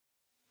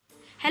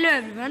Hello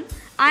everyone,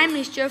 I am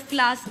Nishcha of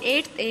class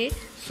 8th A.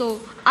 So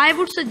I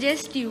would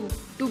suggest you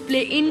to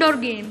play indoor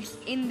games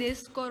in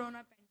this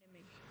corona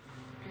pandemic.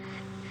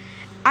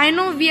 I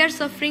know we are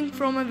suffering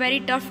from a very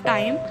tough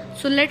time,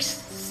 so let's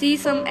see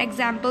some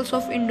examples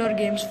of indoor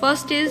games.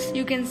 First is,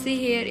 you can see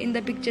here in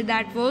the picture,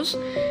 that was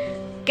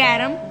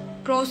carom,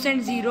 cross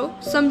and zero.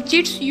 Some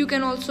chits you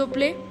can also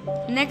play.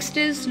 Next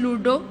is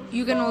ludo,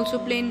 you can also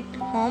play in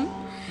home.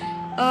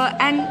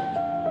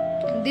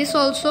 And this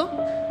also,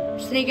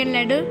 snake and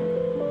ladder,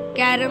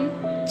 carom,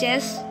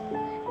 chess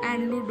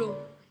and ludo.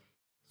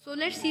 So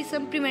let's see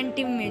some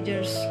preventive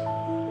measures.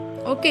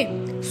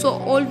 Okay, so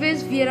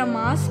always wear a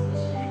mask,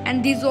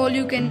 and these all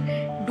you can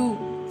do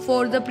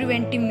for the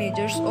preventive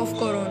measures of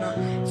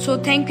corona. So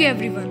thank you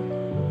everyone.